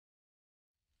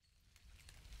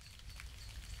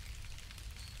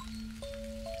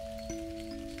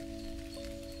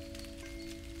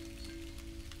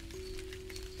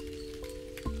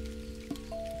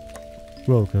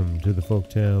Welcome to the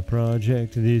Folktale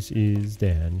Project. This is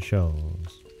Dan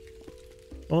Scholz.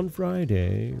 On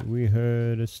Friday, we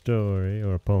heard a story,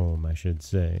 or a poem, I should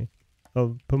say,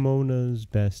 of Pomona's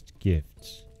best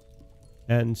gifts.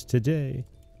 And today,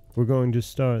 we're going to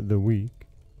start the week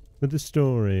with the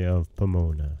story of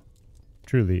Pomona.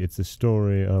 Truly, it's the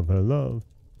story of her love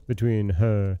between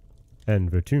her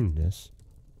and Vertumnus.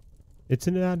 It's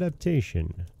an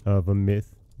adaptation of a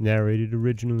myth narrated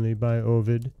originally by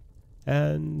Ovid,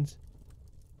 and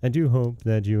I do hope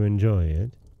that you enjoy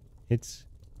it. It's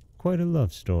quite a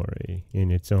love story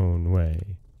in its own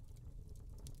way.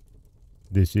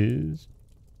 This is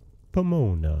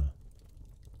Pomona.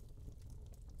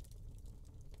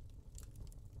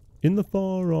 In the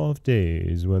far-off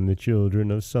days when the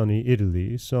children of sunny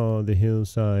Italy saw the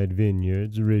hillside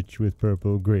vineyards rich with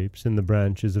purple grapes and the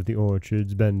branches of the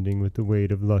orchards bending with the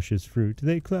weight of luscious fruit,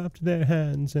 they clapped their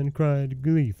hands and cried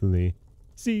gleefully,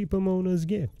 "See Pomona's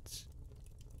gifts!"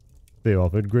 They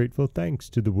offered grateful thanks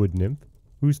to the wood nymph,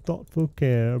 whose thoughtful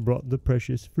care brought the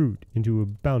precious fruit into a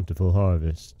bountiful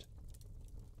harvest.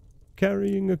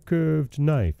 Carrying a curved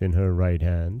knife in her right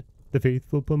hand, the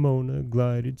faithful Pomona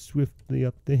glided swiftly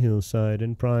up the hillside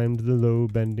and primed the low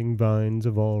bending vines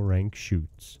of all rank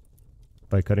shoots.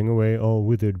 By cutting away all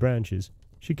withered branches,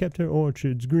 she kept her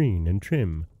orchards green and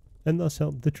trim, and thus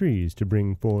helped the trees to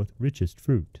bring forth richest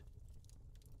fruit.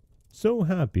 So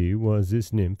happy was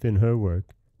this nymph in her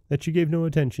work that she gave no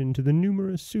attention to the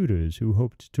numerous suitors who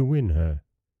hoped to win her.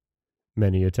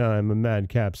 Many a time a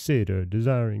madcap satyr,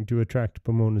 desiring to attract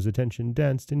Pomona's attention,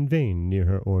 danced in vain near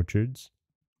her orchards.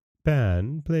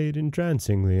 Pan played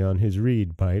entrancingly on his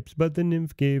reed pipes, but the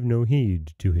nymph gave no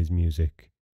heed to his music.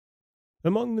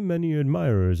 Among the many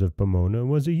admirers of Pomona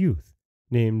was a youth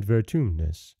named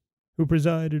Vertumnus, who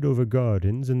presided over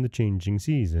gardens in the changing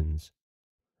seasons.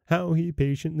 How he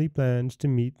patiently planned to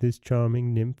meet this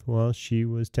charming nymph while she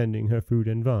was tending her fruit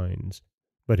and vines,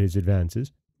 but his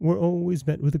advances were always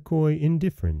met with a coy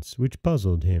indifference which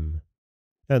puzzled him.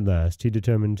 At last he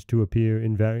determined to appear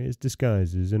in various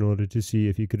disguises in order to see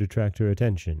if he could attract her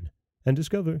attention, and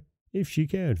discover if she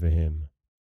cared for him.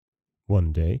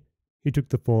 One day he took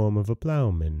the form of a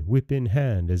ploughman, whip in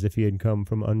hand, as if he had come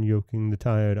from unyoking the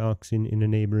tired oxen in a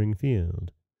neighboring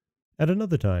field. At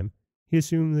another time he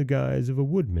assumed the guise of a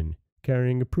woodman,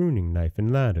 carrying a pruning knife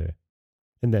and ladder,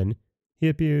 and then he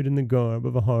appeared in the garb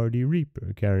of a hardy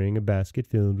reaper, carrying a basket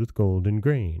filled with golden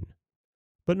grain.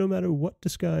 But no matter what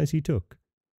disguise he took,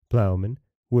 ploughman,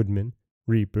 woodman,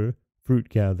 reaper,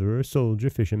 fruit-gatherer, soldier,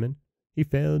 fisherman, he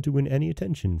failed to win any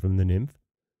attention from the nymph,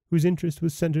 whose interest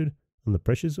was centered on the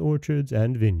precious orchards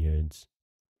and vineyards.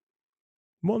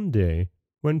 One day,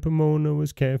 when Pomona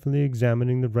was carefully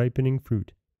examining the ripening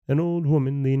fruit, an old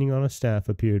woman leaning on a staff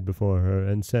appeared before her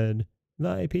and said,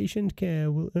 "Thy patient care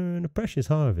will earn a precious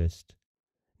harvest.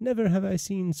 Never have I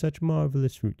seen such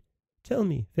marvelous fruit. Tell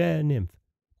me, fair nymph,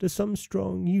 does some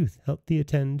strong youth help thee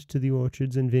attend to the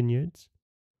orchards and vineyards?"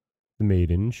 The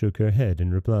maiden shook her head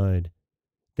and replied,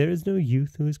 "There is no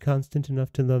youth who is constant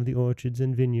enough to love the orchards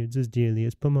and vineyards as dearly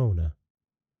as Pomona."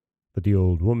 But the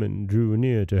old woman drew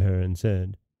near to her and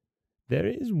said, "There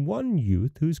is one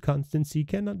youth whose constancy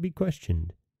cannot be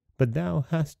questioned, but thou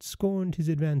hast scorned his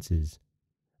advances.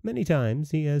 Many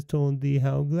times he has told thee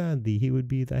how gladly he would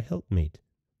be thy helpmate,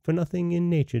 for nothing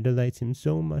in nature delights him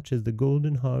so much as the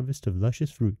golden harvest of luscious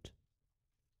fruit."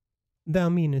 "Thou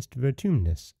meanest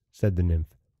Vertumnus," said the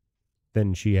nymph.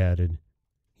 Then she added,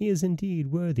 "He is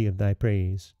indeed worthy of thy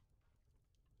praise."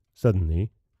 Suddenly,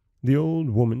 the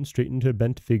old woman straightened her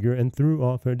bent figure and threw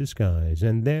off her disguise,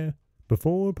 and there,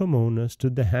 before Pomona,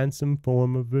 stood the handsome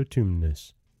form of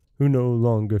Vertumnus, who no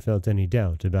longer felt any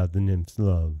doubt about the nymph's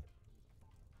love.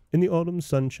 In the autumn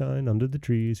sunshine, under the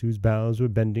trees whose boughs were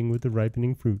bending with the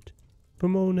ripening fruit,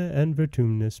 Pomona and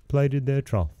Vertumnus plighted their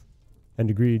troth,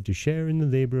 and agreed to share in the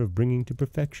labor of bringing to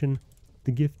perfection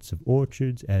the gifts of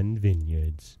orchards and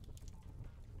vineyards.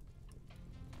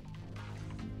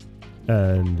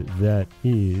 And that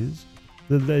is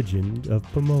the legend of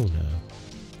Pomona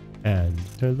and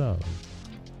her love.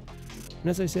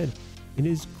 And as I said, it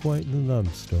is quite the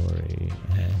love story,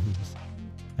 and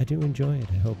I do enjoy it.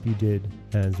 I hope you did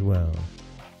as well.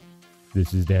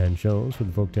 This is Dan Scholz for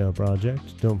the Folktale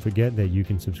Project. Don't forget that you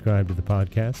can subscribe to the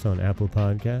podcast on Apple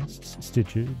Podcasts,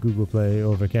 Stitcher, Google Play,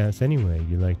 Overcast, anywhere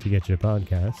you like to get your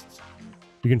podcasts.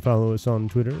 You can follow us on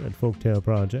Twitter at Folktale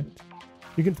Project.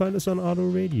 You can find us on Auto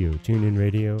Radio, TuneIn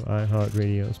Radio,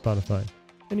 iHeartRadio, Spotify,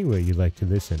 anywhere you like to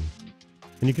listen.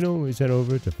 And you can always head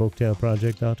over to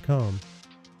folktaleproject.com.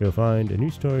 You'll find a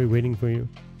new story waiting for you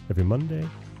every Monday,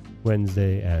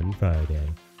 Wednesday, and Friday.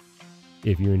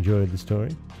 If you enjoyed the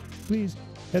story, please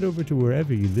head over to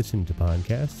wherever you listen to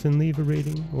podcasts and leave a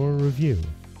rating or a review.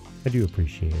 I do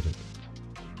appreciate it.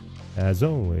 As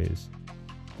always,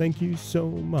 thank you so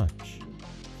much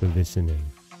for listening.